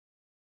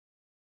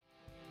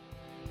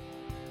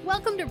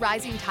Welcome to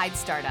Rising Tide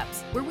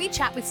Startups, where we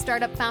chat with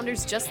startup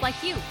founders just like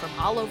you from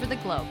all over the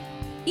globe.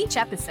 Each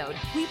episode,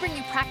 we bring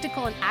you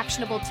practical and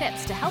actionable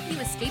tips to help you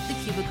escape the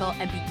cubicle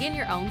and begin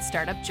your own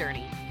startup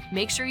journey.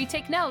 Make sure you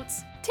take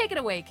notes. Take it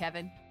away,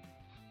 Kevin.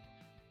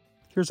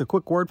 Here's a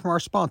quick word from our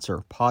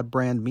sponsor,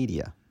 Podbrand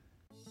Media.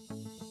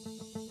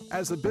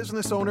 As a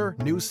business owner,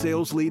 new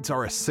sales leads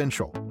are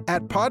essential.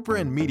 At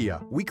Podbrand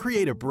Media, we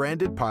create a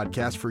branded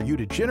podcast for you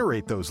to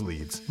generate those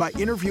leads by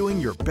interviewing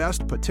your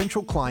best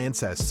potential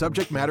clients as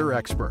subject matter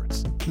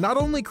experts. Not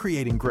only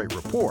creating great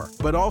rapport,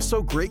 but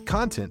also great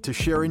content to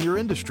share in your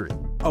industry.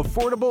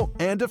 Affordable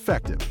and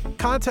effective.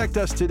 Contact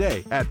us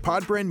today at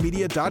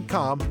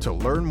podbrandmedia.com to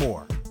learn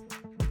more.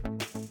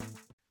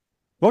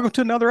 Welcome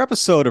to another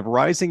episode of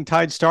Rising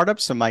Tide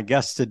Startups, and my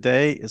guest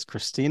today is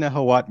Christina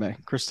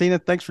Hawatmeh. Christina,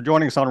 thanks for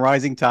joining us on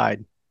Rising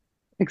Tide.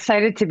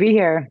 Excited to be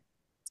here.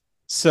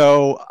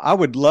 So I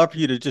would love for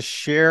you to just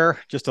share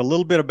just a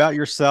little bit about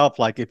yourself.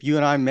 Like if you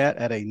and I met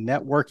at a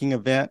networking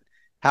event,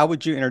 how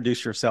would you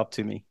introduce yourself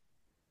to me?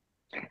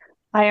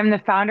 I am the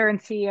founder and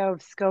CEO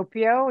of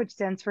Scopio, which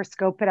stands for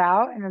Scope It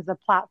Out, and is a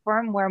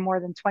platform where more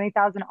than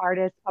 20,000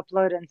 artists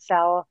upload and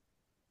sell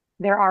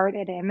their art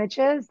and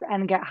images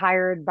and get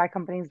hired by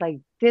companies like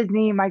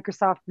Disney,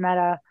 Microsoft,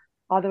 Meta,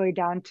 all the way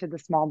down to the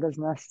small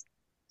business.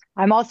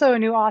 I'm also a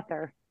new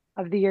author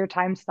of The Year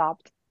Time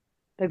Stopped,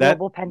 The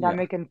Global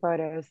Pandemic in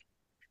Photos.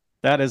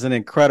 That is an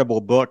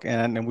incredible book,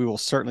 and we will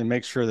certainly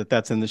make sure that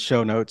that's in the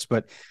show notes.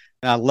 But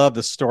I love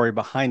the story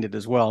behind it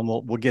as well, and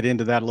we'll get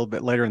into that a little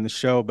bit later in the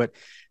show. But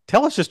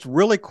tell us just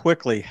really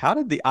quickly, how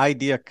did the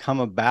idea come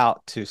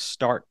about to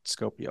start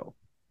Scopio?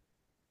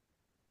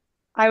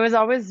 I was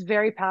always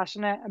very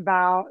passionate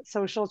about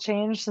social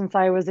change since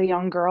I was a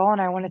young girl,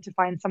 and I wanted to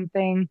find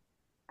something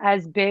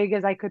as big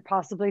as I could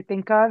possibly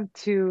think of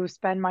to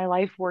spend my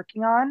life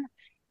working on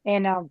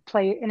and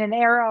play in an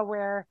era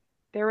where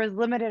there was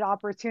limited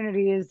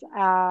opportunities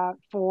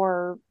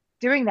for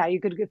doing that. You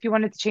could, if you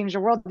wanted to change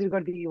the world, you'd go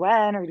to the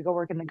UN or you'd go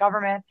work in the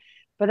government.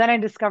 But then I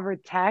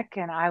discovered tech,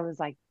 and I was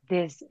like,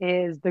 this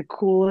is the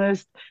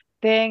coolest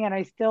thing. And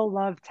I still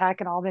love tech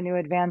and all the new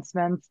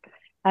advancements.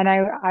 And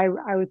I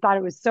thought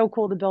it was so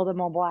cool to build a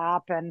mobile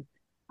app, and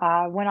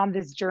went on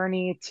this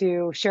journey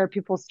to share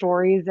people's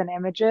stories and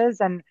images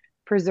and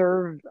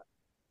preserve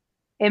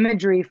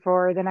imagery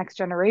for the next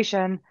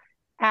generation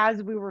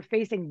as we were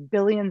facing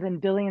billions and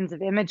billions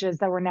of images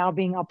that were now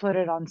being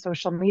uploaded on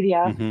social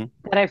media.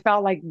 That I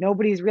felt like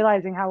nobody's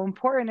realizing how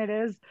important it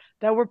is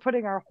that we're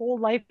putting our whole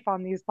life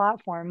on these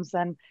platforms.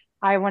 And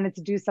I wanted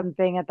to do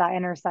something at that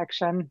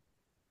intersection.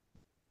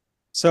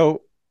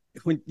 So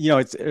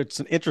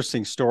it's an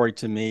interesting story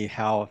to me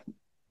how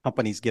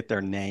companies get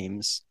their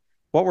names.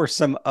 What were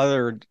some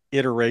other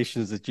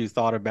iterations that you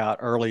thought about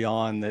early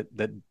on that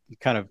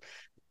kind of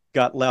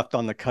got left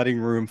on the cutting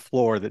room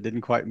floor that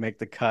didn't quite make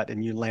the cut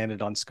and you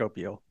landed on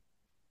Scopio?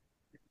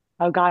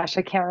 Oh gosh,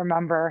 I can't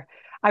remember.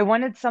 I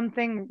wanted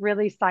something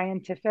really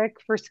scientific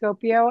for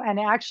Scopio, and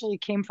it actually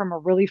came from a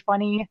really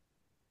funny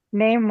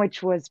name,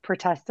 which was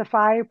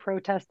Protestify,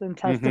 protest and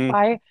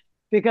testify.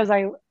 Because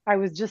I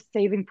was just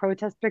saving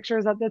protest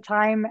pictures at the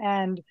time,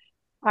 and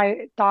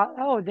I thought,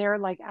 oh, they're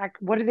like,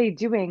 what are they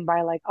doing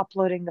by like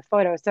uploading the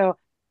photo? So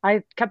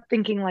I kept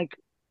thinking like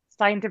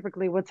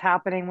scientifically what's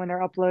happening when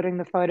they're uploading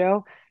the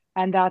photo,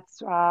 and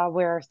that's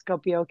where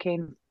Scopio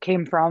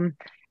came from.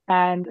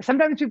 And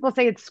sometimes people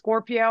say it's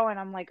Scorpio, and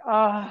I'm like,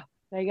 oh,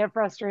 they get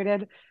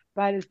frustrated,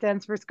 but it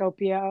stands for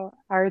Scopio,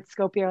 or it's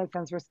Scopio, it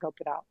stands for Scope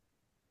It Out.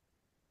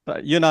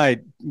 You and I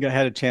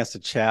had a chance to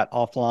chat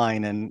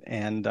offline,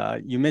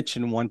 and you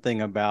mentioned one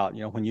thing about,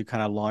 when you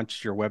kind of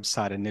launched your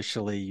website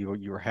initially,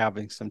 you were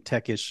having some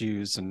tech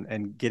issues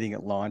and getting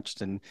it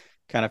launched, and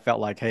kind of felt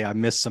like, hey, I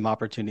missed some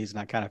opportunities and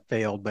I kind of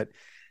failed. But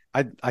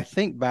I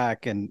think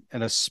back, and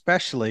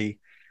especially,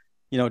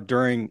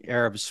 during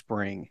Arab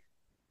Spring,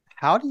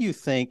 how do you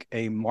think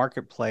a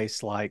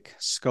marketplace like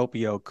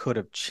Scopio could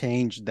have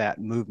changed that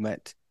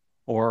movement,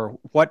 or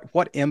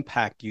what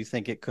impact do you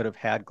think it could have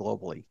had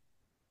globally?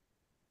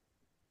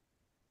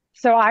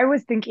 So I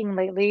was thinking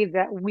lately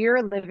that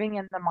we're living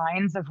in the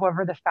minds of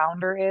whoever the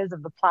founder is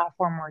of the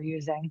platform we're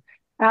using.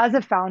 As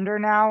a founder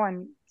now,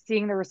 and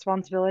seeing the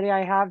responsibility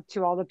I have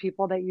to all the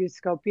people that use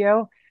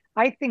Scopio,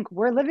 I think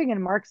we're living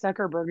in Mark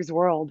Zuckerberg's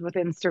world with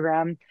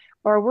Instagram,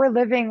 or we're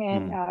living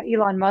in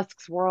Elon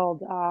Musk's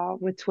world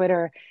with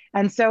Twitter.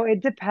 And so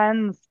it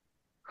depends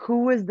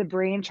who is the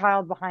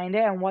brainchild behind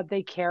it and what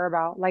they care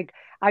about. Like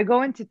I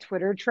go into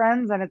Twitter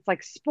trends and it's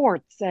like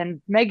sports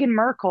and Meghan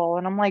Markle,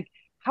 and I'm like,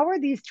 how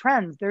are these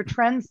trends? They're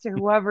trends to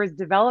whoever is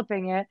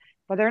developing it,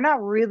 but they're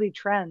not really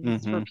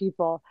trends for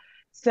people.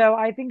 So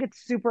I think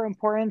it's super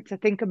important to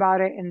think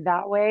about it in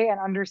that way and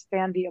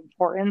understand the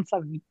importance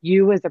of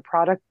you as a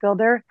product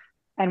builder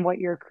and what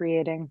you're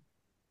creating.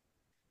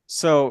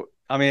 So,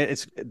 I mean,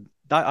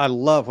 I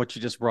love what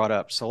you just brought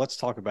up. So let's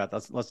talk about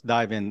that. Let's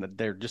dive in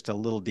there just a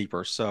little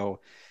deeper. So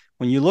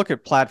when you look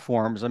at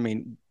platforms, I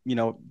mean,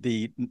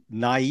 the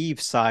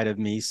naive side of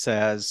me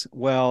says,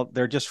 well,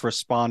 they're just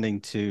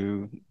responding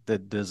to the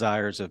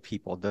desires of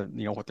people,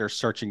 what they're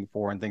searching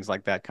for and things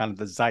like that, kind of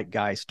the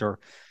zeitgeist or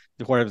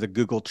whatever the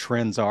Google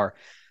trends are.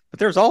 But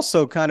there's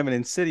also kind of an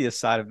insidious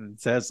side of it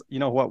that says, you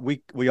know what,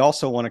 we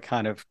also want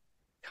to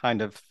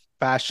kind of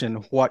fashion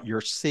what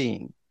you're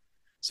seeing.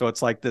 So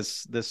it's like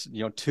this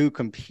two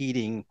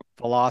competing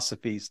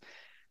philosophies.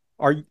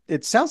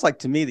 It sounds like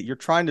to me that you're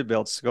trying to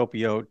build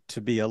Scopio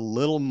to be a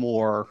little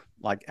more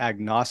like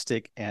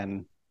agnostic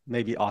and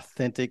maybe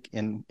authentic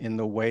in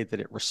the way that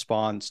it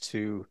responds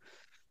to,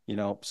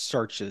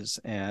 searches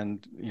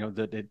and,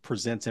 that it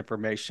presents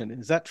information.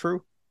 Is that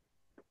true?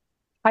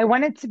 I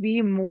want it to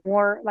be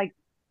more like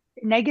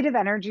negative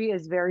energy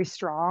is very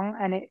strong,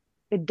 and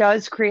it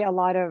does create a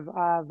lot of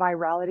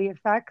virality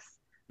effects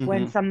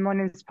when Mm-hmm.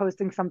 someone is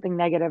posting something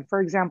negative.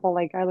 For example,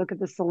 like I look at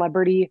the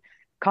celebrity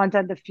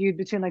content, the feud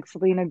between like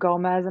Selena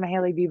Gomez and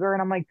Hailey Bieber,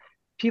 and I'm like,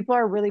 people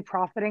are really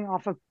profiting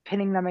off of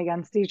pinning them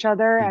against each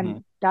other Mm-hmm.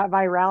 and that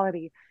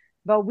virality.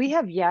 But we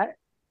have yet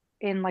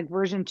in like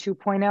version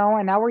 2.0,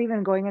 and now we're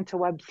even going into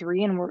web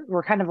 3, and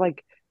we're kind of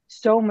like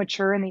so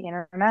mature in the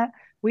internet.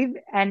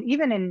 And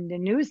even in the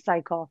news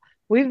cycle,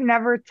 we've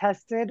never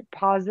tested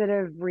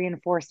positive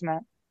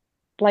reinforcement.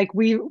 Like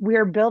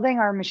we're building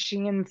our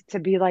machines to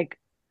be like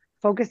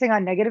focusing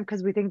on negative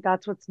because we think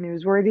that's what's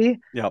newsworthy,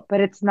 Yep.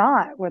 but it's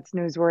not what's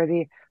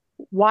newsworthy.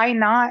 Why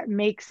not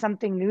make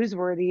something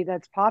newsworthy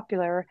that's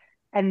popular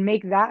and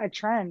make that a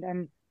trend?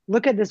 And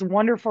look at this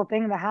wonderful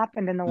thing that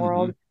happened in the Mm-hmm.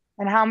 world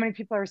and how many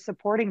people are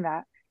supporting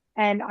that.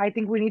 And I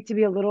think we need to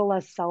be a little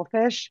less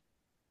selfish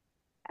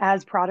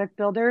as product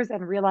builders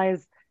and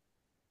realize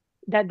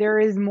that there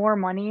is more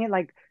money.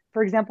 Like,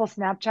 for example,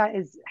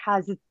 Snapchat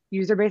has its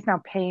user base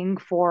now paying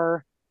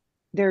for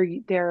their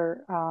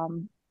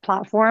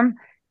platform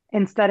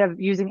instead of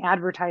using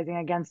advertising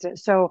against it.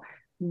 So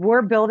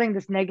we're building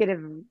this negative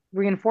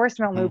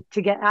reinforcement Mm-hmm. loop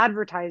to get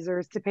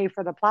advertisers to pay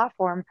for the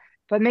platform,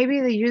 but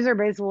maybe the user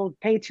base will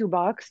pay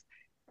 $2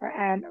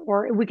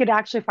 or we could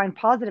actually find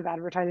positive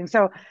advertising.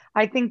 So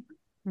I think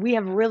we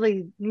have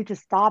really need to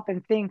stop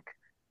and think,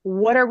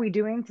 what are we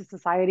doing to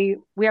society?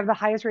 We have the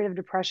highest rate of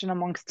depression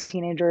amongst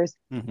teenagers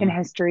in Mm-hmm.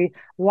 history.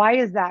 Why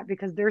is that?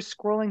 Because they're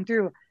scrolling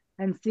through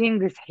and seeing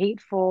this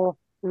hateful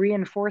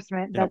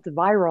reinforcement Yep. that's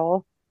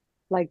viral.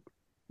 Like,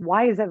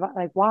 why is it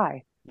like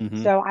why?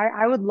 Mm-hmm. So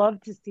I would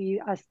love to see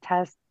us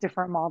test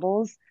different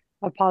models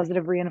of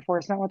positive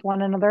reinforcement with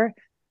one another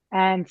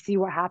and see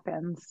what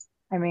happens.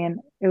 I mean,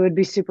 it would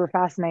be super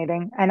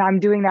fascinating. And I'm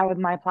doing that with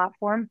my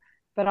platform,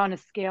 but on a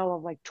scale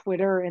of like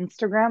Twitter or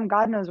Instagram,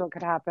 God knows what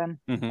could happen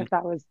Mm-hmm. if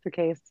that was the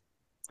case.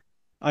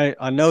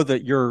 I know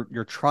that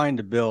you're trying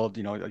to build,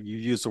 you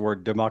use the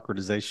word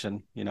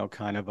democratization,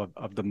 kind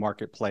of the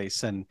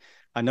marketplace. And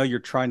I know you're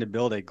trying to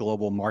build a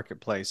global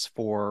marketplace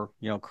for,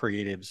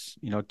 creatives,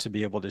 to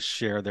be able to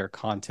share their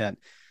content.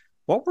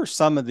 What were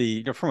some of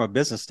the, from a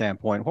business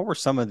standpoint, what were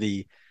some of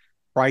the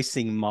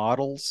pricing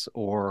models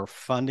or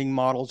funding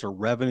models or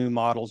revenue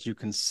models you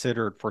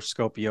considered for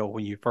Scopio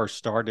when you first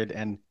started?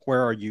 And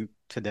where are you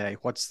today?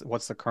 What's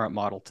the current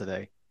model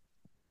today?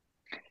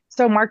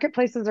 So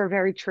marketplaces are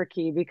very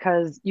tricky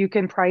because you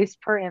can price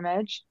per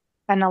image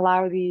and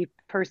allow the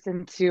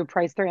person to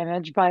price their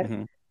image, but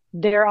Mm-hmm.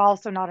 they're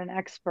also not an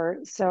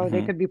expert. So they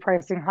Mm-hmm. could be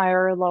pricing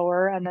higher or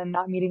lower and then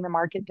not meeting the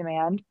market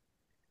demand.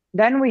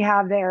 Then we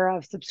have the era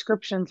of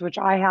subscriptions, which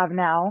I have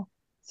now.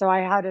 So I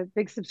had a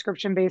big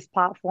subscription-based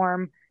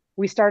platform.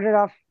 We started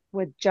off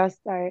with just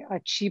a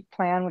cheap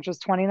plan, which was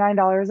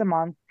 $29 a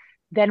month.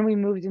 Then we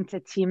moved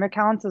into team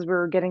accounts as we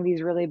were getting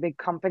these really big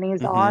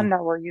companies Mm-hmm. on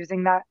that were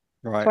using that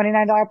Right.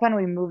 $29 plan.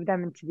 We moved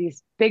them into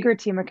these bigger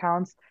team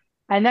accounts.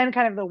 And then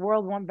kind of the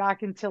world went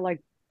back into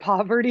like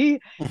poverty.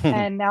 Mm-hmm.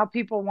 And now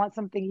people want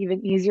something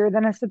even easier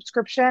than a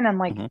subscription. And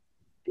like,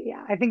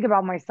 yeah, I think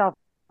about myself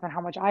and how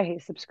much I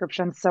hate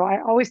subscriptions. So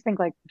I always think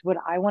like, would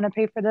I want to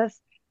pay for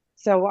this?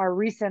 So our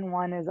recent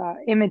one is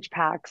image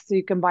packs. So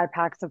you can buy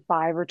packs of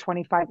 5 or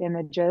 25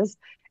 images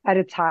at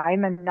a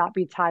time and not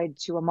be tied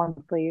to a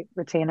monthly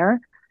retainer.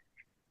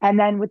 And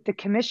then with the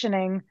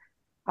commissioning,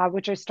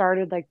 which I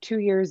started like 2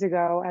 years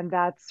ago, and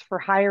that's for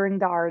hiring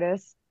the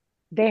artists.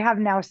 They have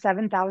now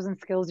 7,000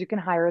 skills you can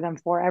hire them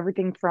for,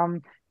 everything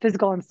from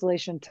physical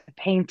installation to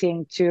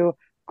painting to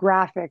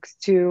graphics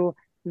to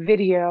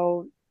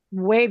video,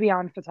 way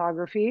beyond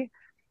photography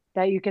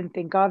that you can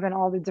think of, and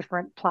all the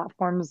different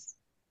platforms,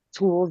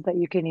 tools that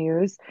you can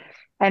use.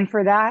 And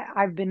for that,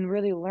 I've been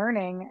really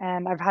learning,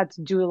 and I've had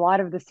to do a lot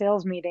of the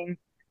sales meeting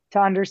to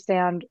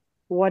understand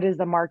what is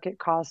the market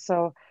cost.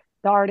 So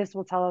the artist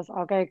will tell us,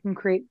 okay, I can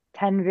create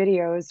 10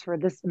 videos for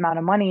this amount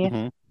of money,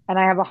 Mm-hmm. and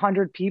I have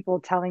 100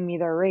 people telling me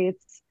their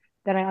rates.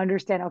 Then I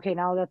understand, okay,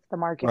 now that's the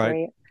market Right.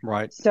 rate.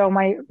 Right. So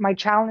my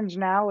challenge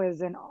now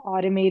is in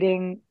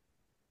automating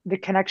the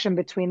connection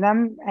between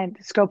them. And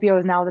Scopio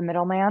is now the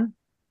middleman,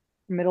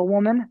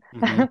 middlewoman.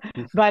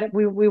 Mm-hmm. But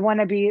we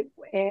want to be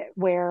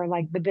where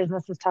like the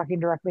business is talking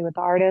directly with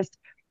the artist.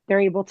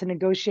 They're able to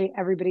negotiate.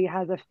 Everybody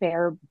has a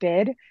fair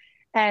bid.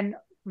 And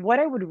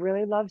what I would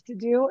really love to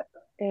do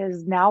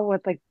is now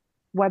with like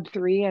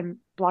Web3 and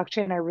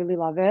blockchain. I really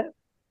love it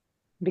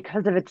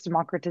because of its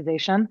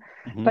democratization.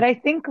 Hmm. But I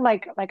think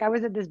like I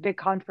was at this big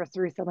conference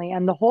recently,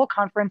 and the whole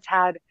conference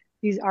had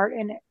these art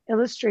and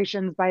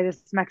illustrations by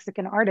this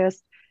Mexican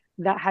artist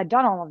that had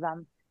done all of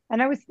them.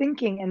 And I was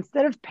thinking,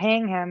 instead of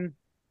paying him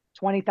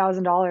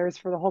 $20,000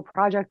 for the whole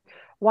project,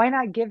 why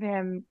not give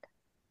him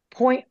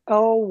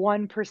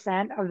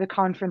 0.01% of the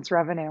conference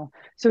revenue?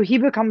 So he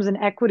becomes an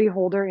equity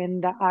holder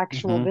in the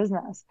actual Hmm.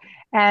 business.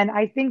 And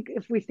I think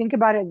if we think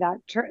about it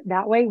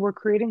that way, we're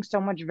creating so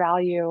much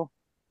value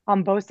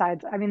on both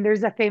sides. I mean,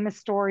 there's a famous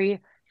story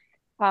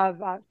of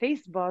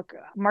Facebook.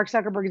 Mark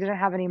Zuckerberg didn't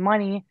have any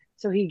money,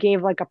 so he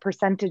gave like a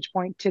percentage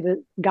point to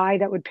the guy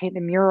that would paint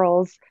the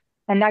murals,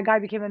 and that guy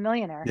became a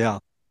millionaire. Yeah.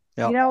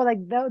 Yeah. You know, like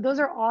those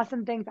are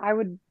awesome things. I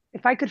would,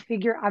 if I could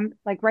figure, I'm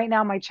like right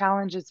now, my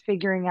challenge is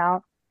figuring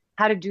out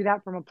how to do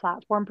that from a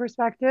platform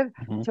perspective.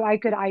 Hmm. So I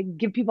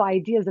give people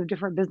ideas of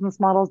different business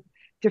models,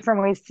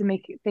 different ways to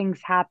make things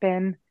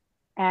happen,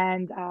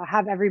 and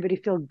have everybody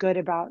feel good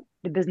about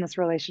the business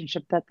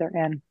relationship that they're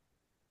in.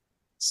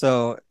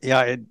 So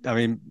yeah, I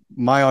mean,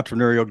 my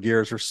entrepreneurial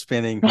gears are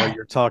spinning while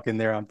you're talking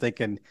there. I'm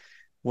thinking,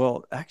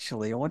 well,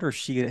 actually, I wonder if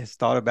she has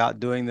thought about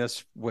doing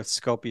this with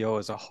Scopio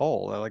as a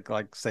whole.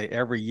 Like say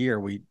every year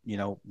we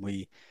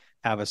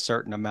have a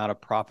certain amount of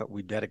profit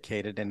we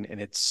dedicated, and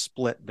it's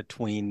split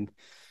between,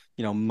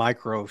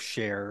 micro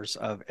shares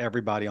of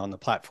everybody on the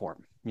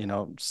platform,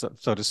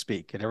 so to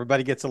speak. And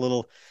everybody gets a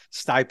little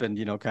stipend,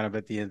 kind of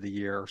at the end of the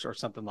year or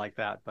something like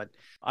that. But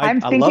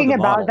I'm I love thinking the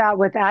about model. that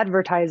with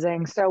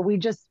advertising. So we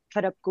just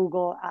put up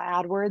Google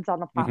AdWords on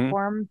the Hmm.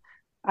 platform.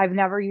 I've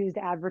never used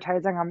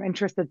advertising. I'm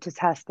interested to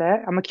test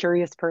it. I'm a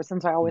curious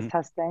person, so I always Hmm.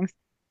 test things.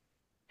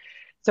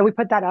 So we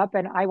put that up,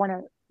 and I want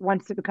to,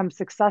 once it becomes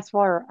successful,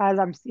 or as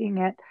I'm seeing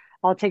it,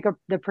 I'll take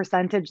the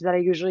percentage that I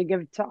usually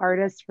give to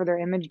artists for their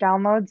image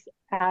downloads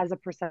as a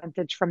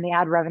percentage from the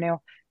ad revenue.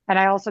 And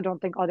I also don't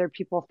think other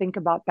people think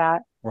about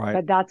that, Right.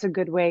 but that's a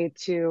good way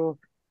to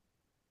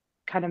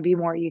kind of be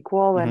more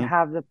equal and Hmm.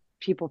 have the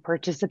people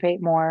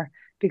participate more,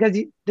 because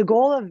the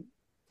goal of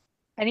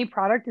any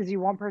product is you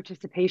want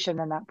participation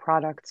in that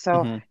product.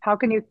 So Hmm. how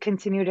can you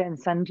continue to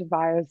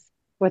incentivize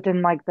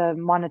within like the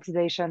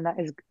monetization that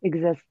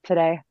exists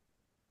today?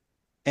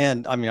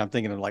 And I mean, I'm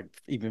thinking of like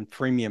even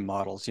premium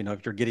models,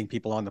 if you're getting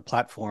people on the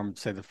platform,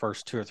 say the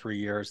first 2 or 3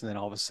 years, and then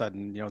all of a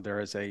sudden, there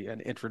is an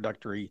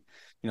introductory,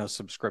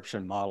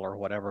 subscription model or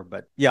whatever.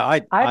 But yeah,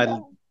 I I've I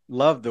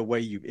love the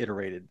way you've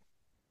iterated,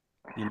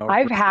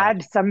 I've response.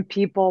 had some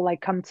people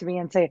like come to me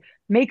and say,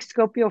 make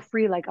Scopio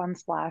free like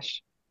Unsplash,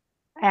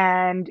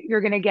 and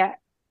you're gonna get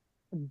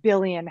a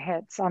billion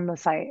hits on the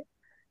site.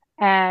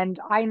 And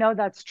I know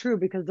that's true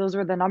because those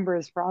were the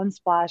numbers for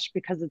Unsplash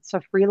because it's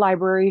a free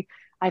library.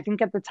 I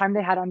think at the time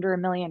they had under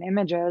 1 million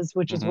images,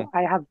 which is what Hmm.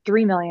 I have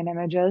 3 million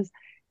images,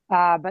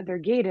 but they're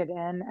gated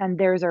in and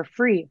theirs are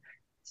free.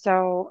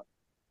 So,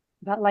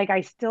 but like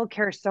I still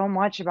care so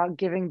much about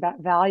giving that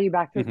value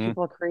back to the Hmm.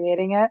 people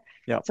creating it.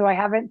 Yep. So I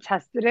haven't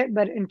tested it,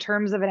 but in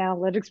terms of an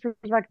analytics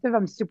perspective,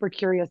 I'm super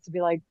curious to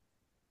be like,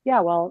 yeah,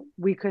 well,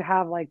 we could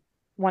have like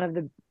one of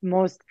the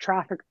most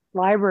trafficked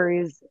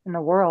libraries in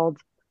the world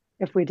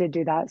if we did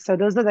do that. So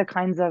those are the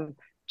kinds of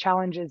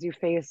challenges you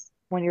face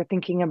when you're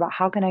thinking about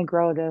how can I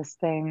grow this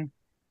thing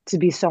to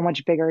be so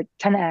much bigger,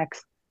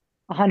 10x,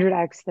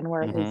 100x than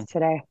where it Hmm. is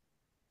today.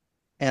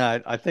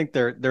 And I think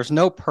there's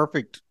no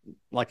perfect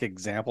like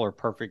example or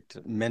perfect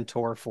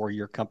mentor for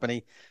your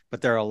company, but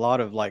there are a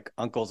lot of like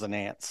uncles and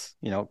aunts,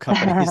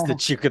 companies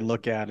that you can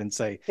look at and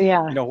say,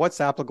 Yeah.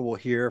 what's applicable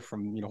here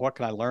from, what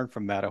can I learn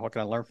from Meta? What can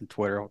I learn from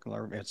Twitter? What can I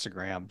learn from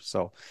Instagram?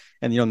 So,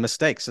 and,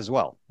 mistakes as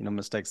well,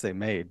 mistakes they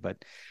made.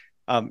 But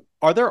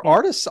are there Yeah.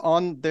 artists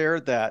on there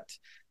that,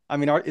 I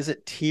mean, is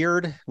it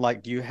tiered?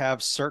 Like, do you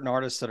have certain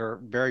artists that are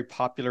very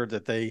popular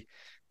that they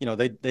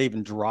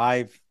even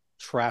drive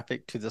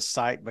traffic to the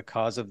site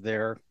because of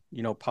their,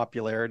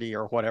 popularity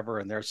or whatever,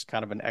 and there's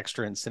kind of an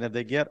extra incentive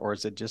they get, or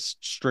is it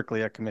just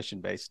strictly a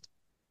commission based?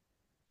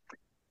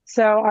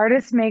 So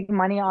artists make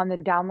money on the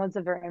downloads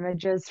of their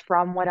images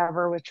from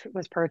whatever which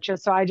was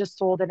purchased. So I just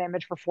sold an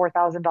image for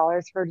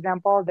 $4,000, for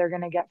example. They're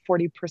going to get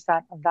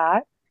 40% of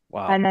that.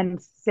 Wow. And then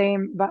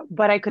same,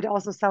 but I could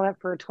also sell it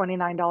for a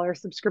 $29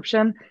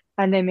 subscription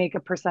and they make a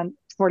percent,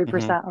 Hmm.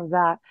 40% of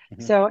that.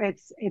 Hmm. So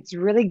it's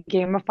really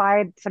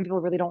gamified. Some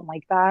people really don't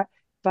like that,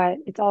 but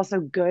it's also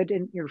good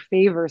in your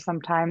favor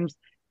sometimes.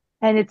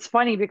 And it's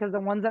funny because the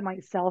ones that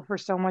might sell for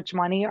so much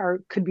money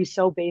are could be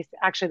so basic.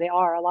 Actually, they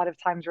are a lot of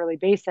times really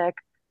basic,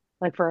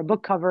 like for a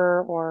book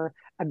cover or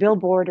a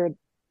billboard, or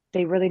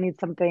they really need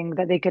something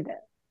that they could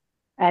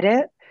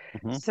edit.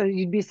 Hmm. So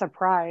you'd be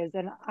surprised.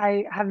 And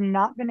I have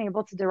not been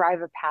able to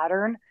derive a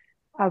pattern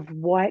of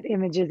what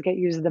images get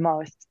used the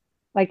most.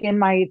 Like in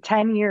my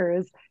 10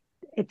 years,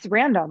 it's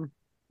random.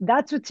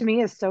 That's what to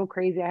me is so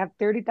crazy. I have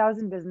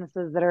 30,000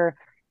 businesses that are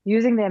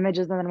using the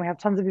images, and then we have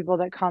tons of people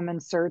that come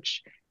and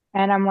search.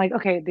 And I'm like,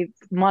 okay, they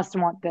must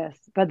want this.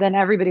 But then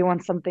everybody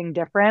wants something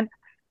different,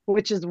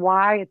 which is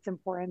why it's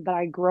important that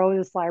I grow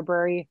this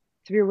library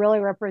to be really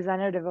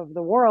representative of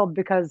the world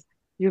because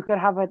You could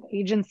have an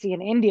agency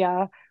in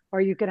India, or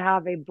you could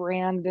have a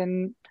brand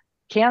in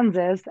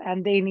Kansas,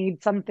 and they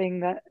need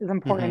something that is Mm-hmm.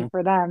 important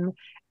for them.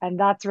 And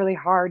that's really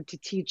hard to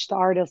teach the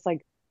artists,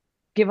 like,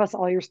 give us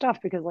all your stuff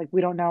because like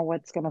we don't know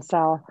what's going to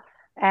sell.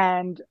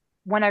 And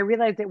when I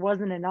realized it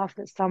wasn't enough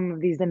that some of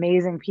these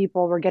amazing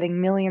people were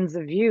getting millions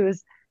of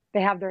views,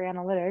 they have their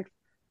analytics,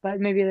 but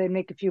maybe they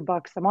make a few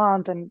bucks a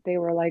month and they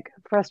were like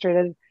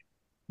frustrated.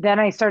 Then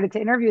I started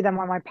to interview them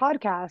on my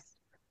podcast,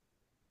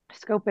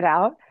 scope it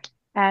out.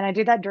 And I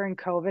did that during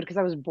COVID because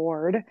I was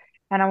bored.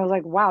 And I was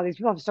like, wow, these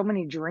people have so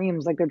many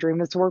dreams. Like their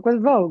dream is to work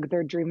with Vogue,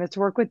 their dream is to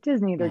work with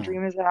Disney, their Mm.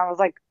 dream is, and I was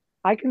like,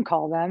 I can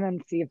call them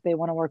and see if they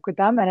want to work with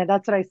them. And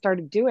that's what I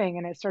started doing.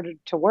 And it started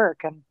to work.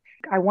 And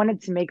I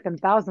wanted to make them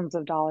thousands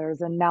of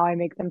dollars. And now I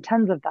make them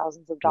tens of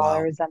thousands of Wow.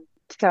 dollars. And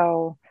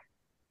so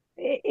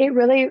it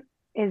really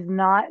is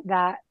not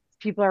that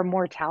people are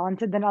more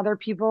talented than other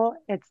people.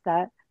 It's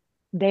that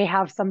they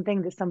have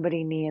something that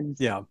somebody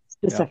needs Yeah. Yeah.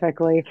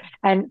 specifically.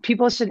 And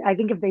people should, I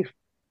think if they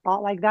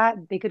thought like that,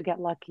 they could get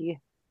lucky.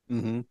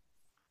 Mm-hmm.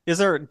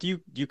 Do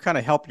you kind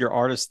of help your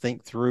artists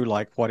think through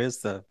like what is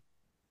the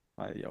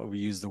we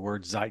use the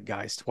word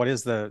zeitgeist. What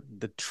is the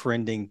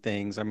trending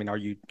things? I mean, are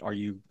you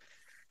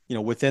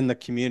within the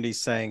community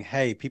saying,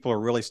 hey, people are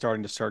really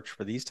starting to search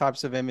for these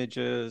types of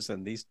images,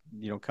 and these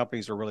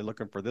companies are really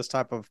looking for this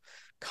type of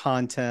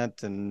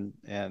content, and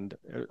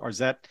or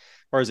is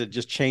it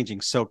just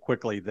changing so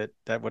quickly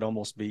that would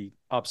almost be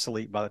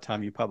obsolete by the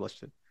time you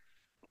published it?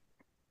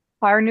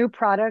 Our new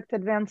product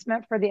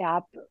advancement for the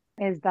app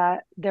is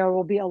that there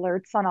will be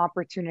alerts on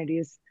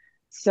opportunities.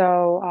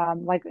 So,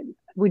 like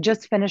we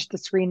just finished the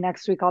screen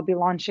next week, I'll be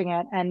launching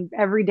it. And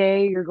every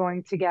day you're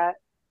going to get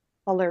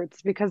alerts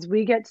because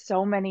we get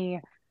so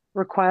many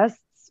requests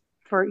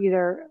for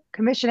either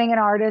commissioning an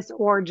artist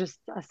or just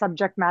a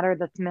subject matter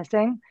that's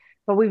missing.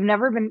 But we've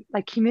never been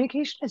like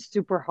communication is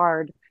super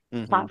hard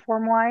Mm-hmm.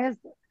 platform wise.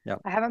 Yeah.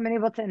 I haven't been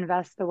able to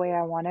invest the way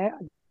I want it,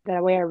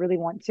 the way I really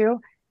want to,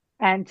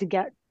 and to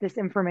get this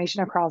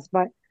information across.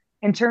 But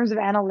in terms of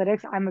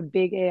analytics, I'm a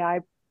big AI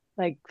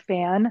like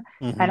fan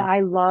and Mm-hmm.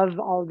 I love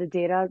all the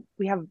data.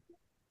 We have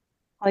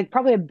like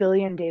probably a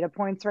billion data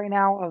points right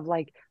now of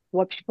like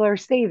what people are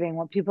saving,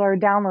 what people are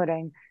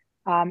downloading,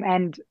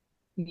 and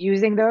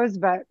using those.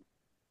 But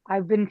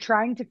I've been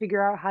trying to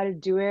figure out how to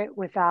do it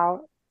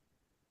without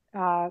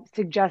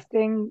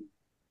suggesting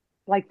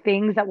like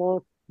things that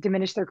will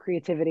diminish their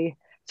creativity.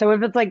 So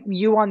if it's like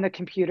you on the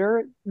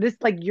computer, this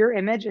like your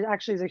image is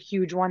actually is a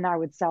huge one that I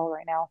would sell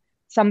right now.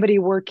 Somebody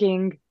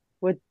working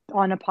with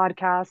on a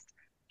podcast,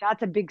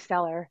 that's a big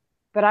seller.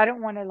 But I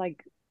don't want to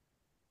like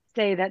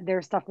say that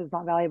their stuff is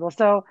not valuable.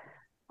 So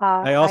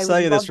Hey, I'll I would sell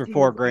you this love for to use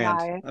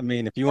 $4,000. AI. I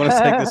mean, if you want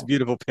to take this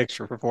beautiful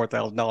picture for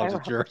 $4,000,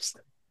 it's yours.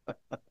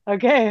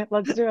 Okay,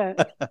 let's do it.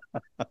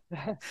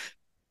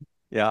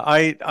 Yeah,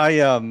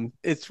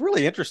 it's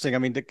really interesting. I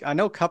mean, I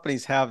know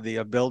companies have the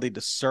ability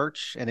to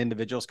search and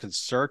individuals can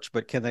search,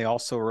 but can they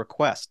also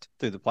request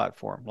through the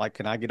platform? Like,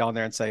 can I get on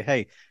there and say,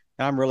 hey,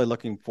 I'm really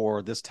looking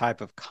for this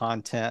type of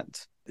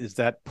content? Is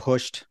that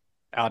pushed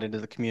out into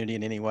the community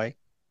in any way?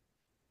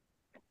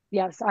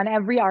 Yes, on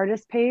every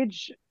artist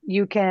page,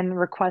 you can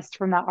request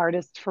from that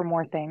artist for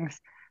more things.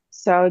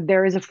 So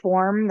there is a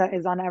form that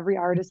is on every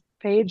artist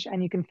page,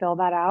 and you can fill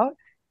that out.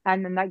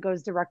 And then that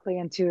goes directly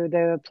into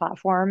the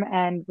platform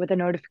and with a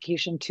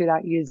notification to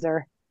that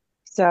user.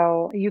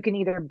 So you can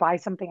either buy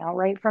something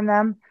outright from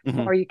them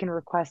Mm-hmm. or you can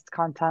request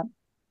content.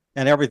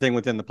 And everything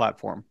within the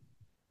platform.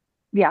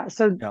 Yeah.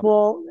 So, Yeah.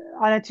 well,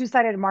 on a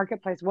two-sided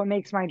marketplace, what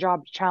makes my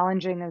job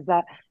challenging is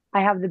that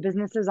I have the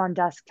businesses on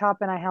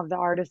desktop and I have the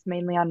artists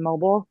mainly on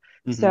mobile.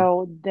 Mm-hmm.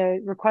 So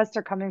the requests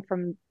are coming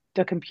from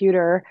the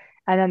computer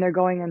and then they're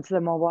going into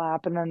the mobile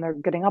app and then they're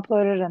getting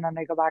uploaded and then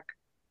they go back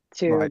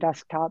to Right.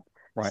 desktop.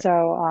 Right.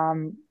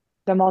 So,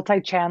 the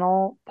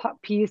multi-channel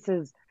piece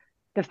is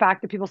the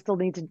fact that people still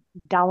need to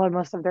download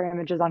most of their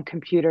images on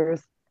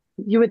computers.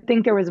 You would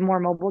think there was more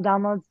mobile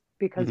downloads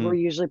because Mm-hmm. we're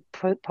usually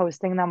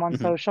posting them on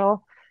Mm-hmm.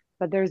 social,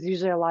 but there's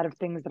usually a lot of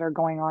things that are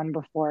going on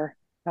before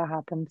that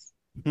happens.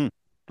 Hmm.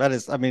 That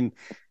is, I mean,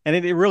 and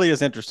it really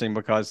is interesting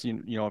because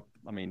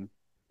I mean,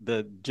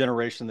 the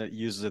generation that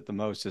uses it the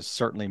most is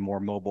certainly more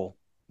mobile,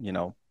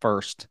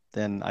 first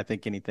than I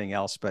think anything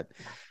else. But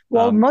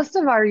Well, um, most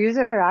of our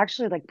users are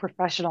actually like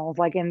professionals,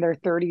 like in their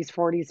 30s,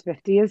 40s,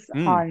 50s,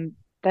 mm,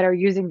 that are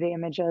using the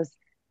images.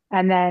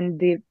 And then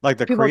the like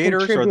the people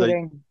creators or the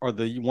contributing, or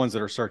the ones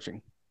that are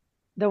searching.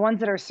 the ones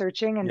that are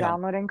searching and Yeah,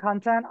 downloading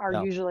content are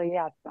yeah. usually,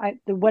 yeah,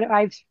 what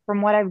I've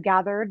from what I've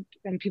gathered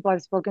and people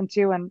I've spoken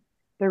to and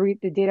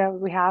the data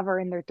we have are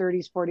in their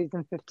 30s, 40s,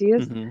 and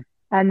 50s. Mm-hmm.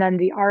 And then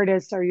the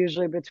artists are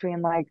usually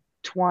between like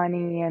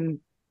 20 and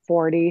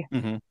 40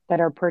 Mm-hmm. that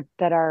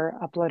are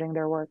uploading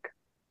their work.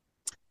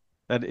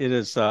 That it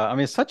is. I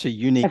mean, it's such a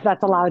unique If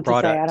that's allowed to say,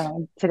 I don't product.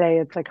 know. Today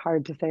it's like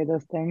hard to say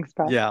those things,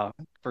 but Yeah,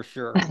 for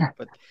sure.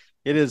 But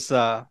it is.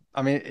 I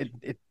mean,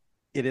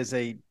 it is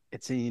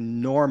it's an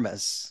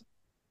enormous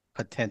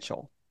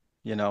potential.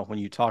 When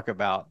you talk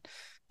about,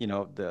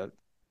 the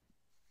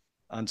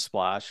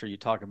Unsplash, or you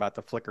talk about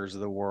the Flickrs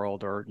of the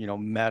world, or, you know,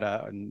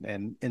 Meta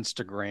and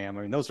Instagram.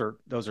 I mean, those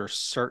are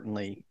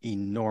certainly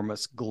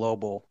enormous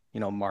global, you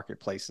know,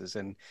 marketplaces.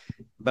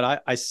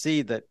 But I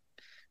see that,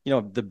 you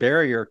know, the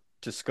barrier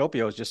to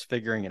Scopio is just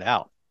figuring it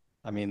out.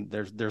 I mean,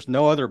 there's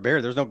no other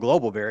barrier. There's no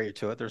global barrier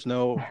to it. There's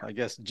no, I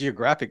guess,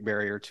 geographic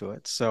barrier to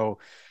it. So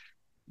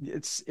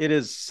it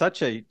is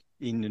such an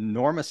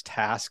enormous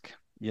task,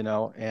 you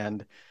know.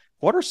 And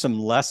what are some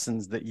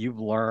lessons that you've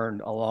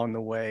learned along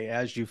the way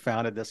as you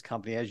founded this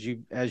company,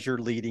 as you're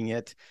leading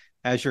it,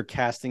 as you're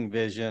casting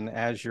vision,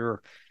 as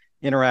you're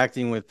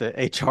interacting with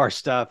the HR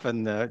stuff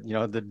and the, you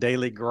know, the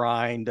daily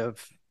grind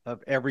of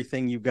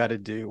everything you've got to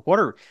do? What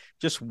are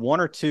just one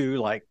or two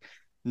like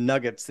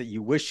nuggets that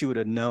you wish you would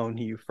have known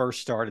when you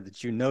first started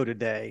that you know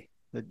today,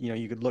 that, you know,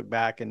 you could look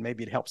back and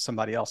maybe it helps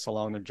somebody else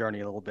along their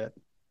journey a little bit?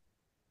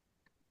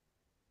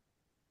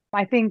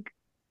 I think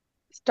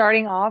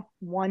starting off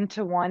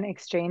one-to-one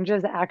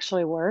exchanges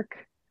actually work.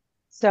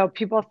 So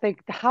people think,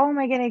 how am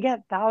I going to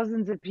get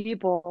thousands of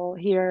people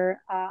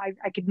here? I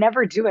could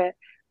never do it.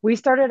 We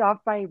started off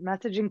by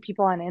messaging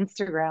people on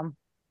Instagram,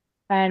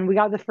 and we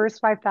got the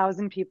first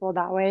 5,000 people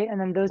that way. And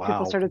then those people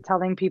Wow. started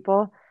telling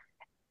people.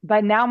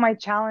 But now my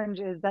challenge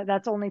is that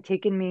that's only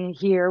taken me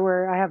here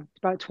where I have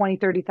about 20,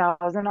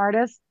 30,000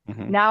 artists.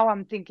 Mm-hmm. Now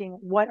I'm thinking,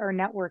 what are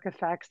network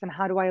effects and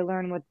how do I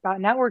learn about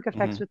network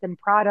effects Mm-hmm. within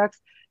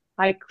products?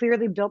 I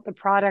clearly built the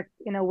product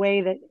in a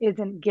way that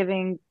isn't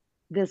giving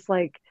this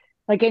like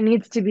it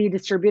needs to be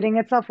distributing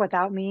itself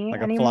without me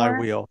Like a anymore.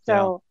 flywheel. Yeah.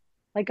 So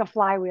like a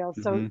flywheel.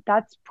 So Mm-hmm.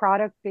 that's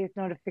product-based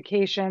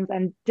notifications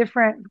and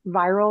different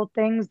viral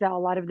things that a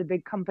lot of the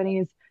big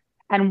companies,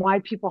 and why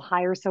people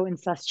hire so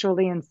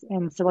ancestrally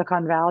in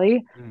Silicon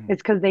Valley. Mm-hmm.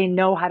 It's because they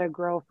know how to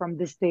grow from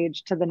this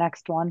stage to the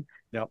next one.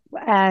 Yep.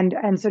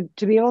 And so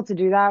to be able to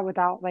do that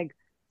without like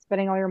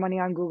spending all your money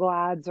on Google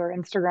ads or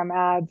Instagram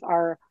ads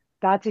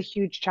that's a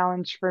huge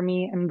challenge for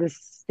me in this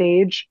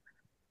stage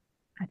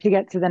to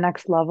get to the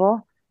next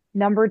level.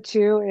 Number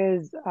two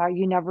is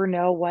you never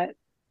know what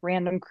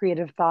random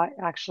creative thought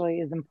actually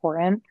is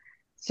important.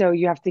 So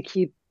you have to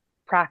keep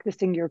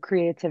practicing your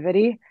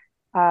creativity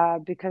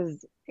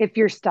because if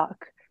you're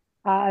stuck.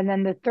 And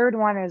then the third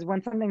one is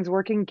when something's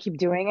working, keep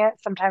doing it.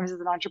 Sometimes as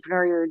an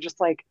entrepreneur, you're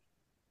just like,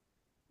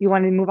 you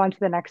want to move on to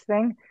the next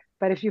thing.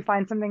 But if you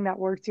find something that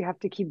works, you have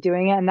to keep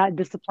doing it. And that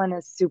discipline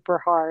is super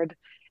hard.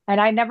 And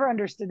I never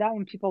understood that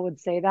when people would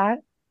say that.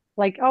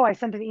 Like, oh, I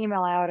sent an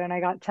email out and I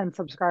got 10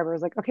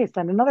 subscribers. Like, okay,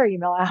 send another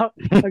email out.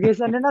 Okay,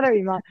 send another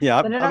email.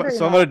 Yeah. Send another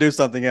So I'm email. going to do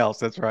something else.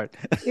 That's right.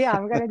 Yeah,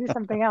 I'm going to do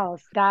something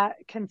else. That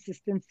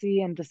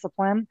consistency and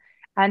discipline.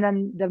 And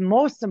then the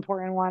most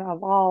important one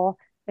of all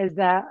is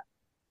that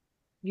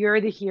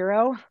you're the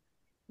hero.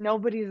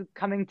 Nobody's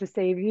coming to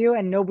save you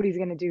and nobody's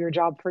going to do your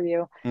job for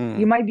you. You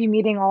Mm. might be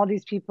meeting all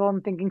these people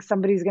and thinking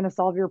somebody's going to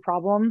solve your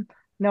problem.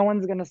 No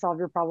one's going to solve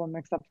your problem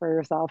except for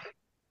yourself.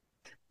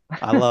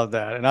 I love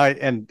that.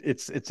 And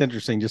it's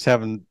interesting just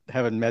having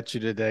met you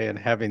today and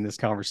having this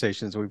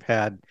conversations we've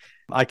had.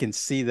 I can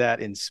see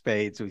that in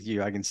spades with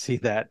you. I can see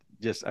that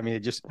just, I mean, it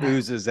just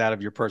oozes out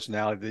of your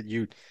personality that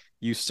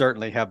you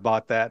certainly have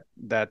bought that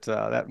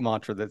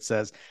mantra that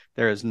says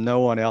there is no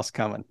one else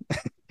coming.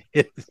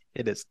 It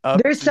is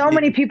up There's to so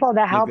many me people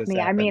that to make help this me.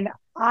 I happen. mean,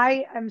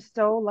 I am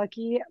so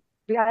lucky.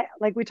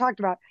 Like we talked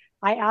about,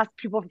 I ask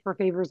people for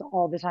favors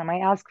all the time. I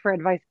ask for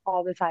advice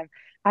all the time.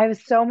 I have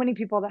so many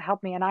people that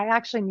help me, and I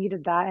actually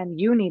needed that, and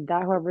you need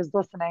that, whoever's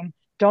listening.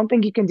 Don't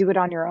think you can do it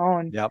on your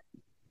own. Yep.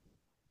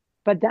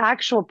 But the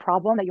actual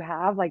problem that you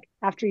have, like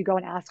after you go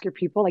and ask your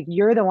people, like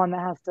you're the one that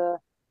has to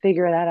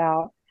figure that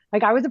out.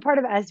 Like I was a part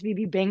of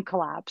SVB bank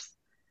collapse.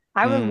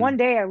 I was Mm. one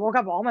day I woke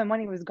up, all my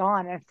money was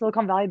gone, and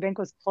Silicon Valley Bank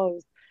was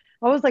closed.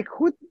 I was like,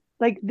 who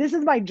like this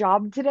is my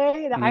job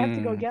today that I have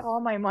to go Mm. get all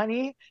my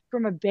money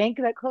from a bank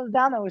that closed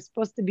down that was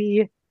supposed to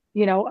be,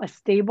 a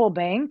stable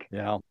bank.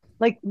 Yeah.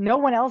 Like no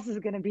one else is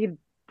going to be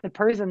the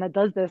person that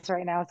does this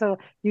right now. So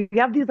you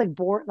have these like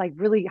like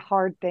really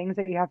hard things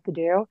that you have to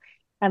do,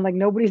 and like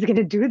nobody's going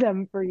to do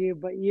them for you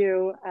but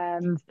you.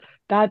 And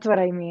that's what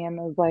I mean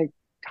is like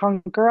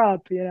hunker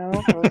up,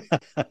 or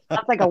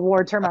that's like a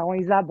war term. I won't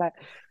use that, but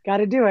got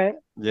to do it.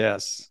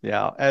 Yes.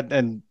 Yeah.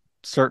 And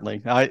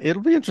certainly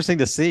it'll be interesting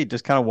to see,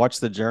 just kind of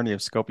watch the journey of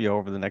Scopio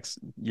over the next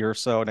year or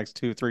so, next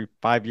 2, 3,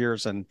 5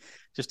 years, and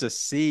just to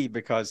see,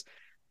 because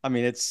I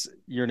mean,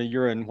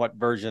 you're in what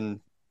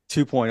version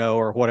 2.0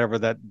 or whatever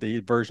that the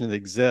version that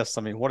exists.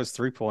 I mean, what does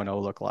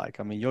 3.0 look like?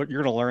 I mean, you're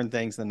going to learn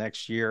things the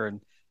next year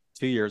and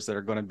 2 years that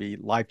are going to be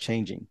life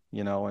changing,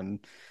 and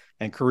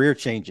career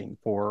changing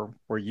for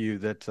you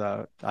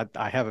that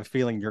I have a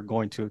feeling you're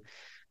going to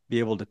be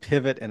able to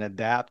pivot and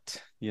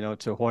adapt,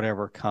 to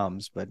whatever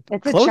comes. But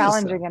It's a close us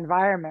challenging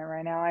environment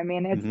right now. I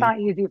mean, it's Mm-hmm. not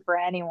easy for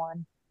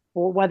anyone,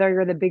 whether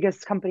you're the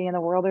biggest company in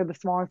the world or the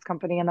smallest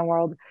company in the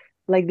world.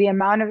 Like the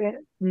amount of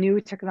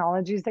new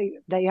technologies that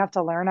you have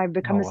to learn. I've Oh,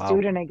 become a wow.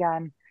 student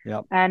again,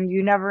 Yep. and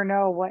you never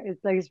know what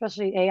it's like,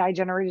 especially AI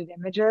generated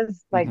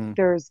images. Like Mm-hmm.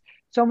 there's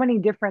so many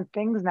different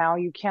things now,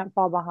 you can't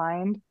fall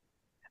behind.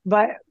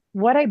 But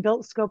what I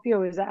built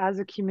Scopio is as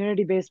a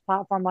community-based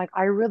platform. Like,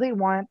 I really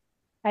want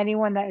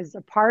anyone that is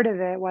a part of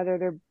it, whether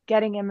they're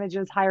getting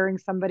images, hiring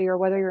somebody, or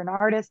whether you're an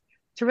artist,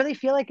 to really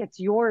feel like it's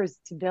yours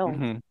to build.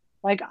 Mm-hmm.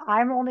 Like,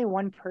 I'm only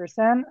one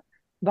person,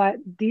 but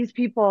these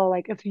people,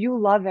 like, if you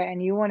love it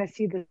and you want to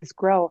see this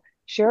grow,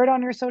 share it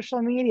on your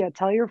social media,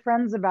 tell your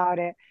friends about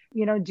it,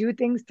 do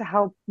things to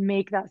help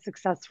make that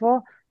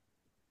successful.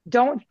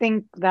 Don't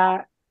think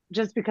that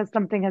just because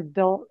something is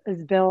built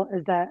is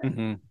that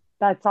Mm-hmm.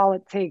 that's all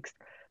it takes,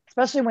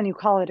 especially when you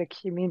call it a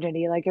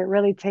community. Like, it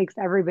really takes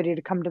everybody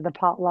to come to the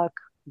potluck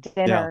Yeah.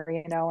 dinner,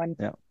 and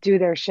Yeah. do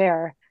their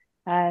share.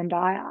 And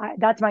I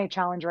that's my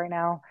challenge right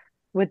now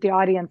with the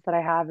audience that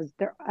I have, is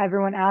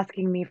everyone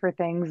asking me for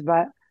things,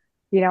 but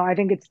I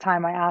think it's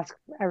time I ask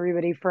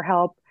everybody for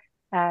help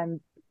and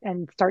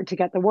start to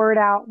get the word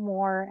out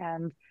more.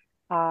 And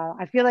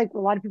I feel like a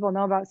lot of people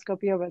know about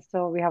Scopio, but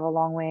still we have a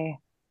long way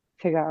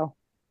to go.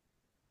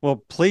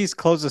 Well, please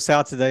close us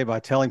out today by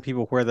telling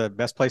people where the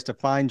best place to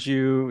find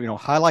you.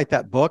 Highlight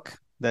that book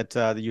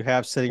that you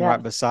have sitting right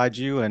Yes. beside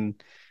you,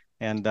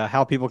 and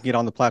how people can get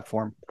on the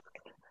platform.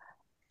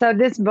 So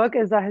this book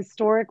is a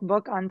historic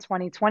book on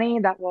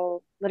 2020 that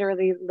will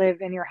literally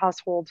live in your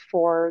household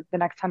for the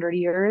next 100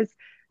 years.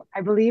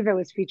 I believe it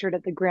was featured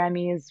at the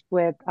Grammys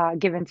with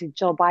given to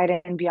Jill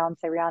Biden,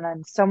 Beyonce, Rihanna,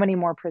 and so many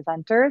more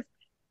presenters,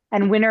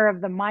 and winner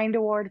of the Mind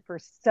Award for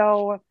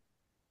so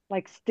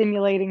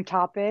stimulating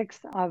topics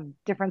of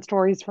different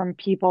stories from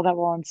people that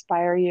will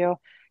inspire you.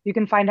 You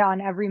can find it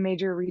on every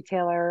major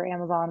retailer: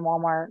 Amazon,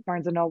 Walmart,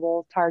 Barnes and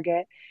Noble,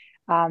 Target,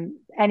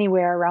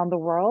 anywhere around the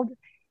world.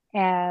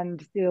 And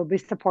you'll be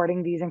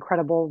supporting these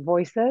incredible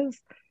voices.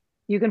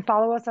 You can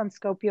follow us on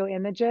Scopio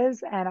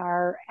Images, and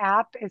our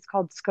app is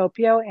called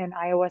Scopio in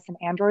iOS and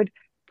Android.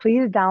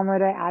 Please download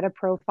it, add a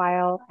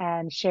profile,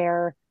 and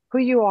share who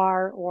you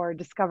are, or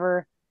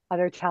discover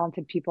other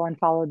talented people and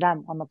follow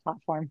them on the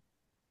platform.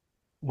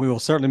 We will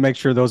certainly make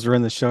sure those are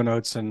in the show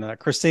notes. And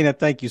Christina,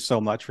 thank you so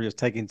much for just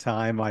taking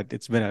time.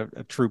 It's been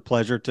a true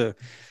pleasure to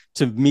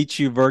meet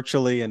you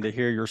virtually and to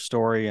hear your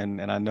story. And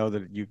I know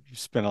that you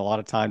spent a lot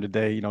of time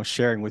today,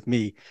 sharing with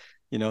me,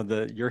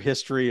 your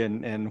history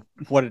and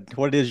what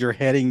it is you're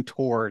heading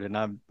toward. And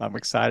I'm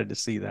excited to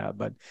see that.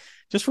 But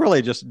just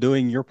really just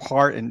doing your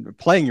part and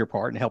playing your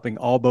part in helping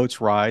all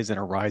boats rise in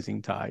a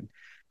rising tide.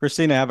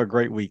 Christina, have a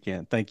great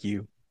weekend. Thank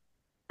you.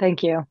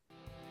 Thank you.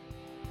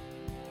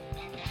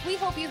 We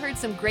hope you heard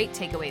some great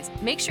takeaways.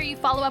 Make sure you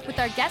follow up with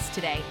our guests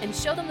today and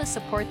show them the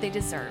support they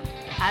deserve.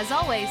 As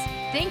always,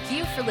 thank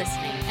you for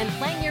listening and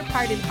playing your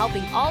part in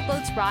helping all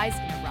boats rise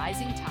in a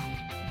rising tide.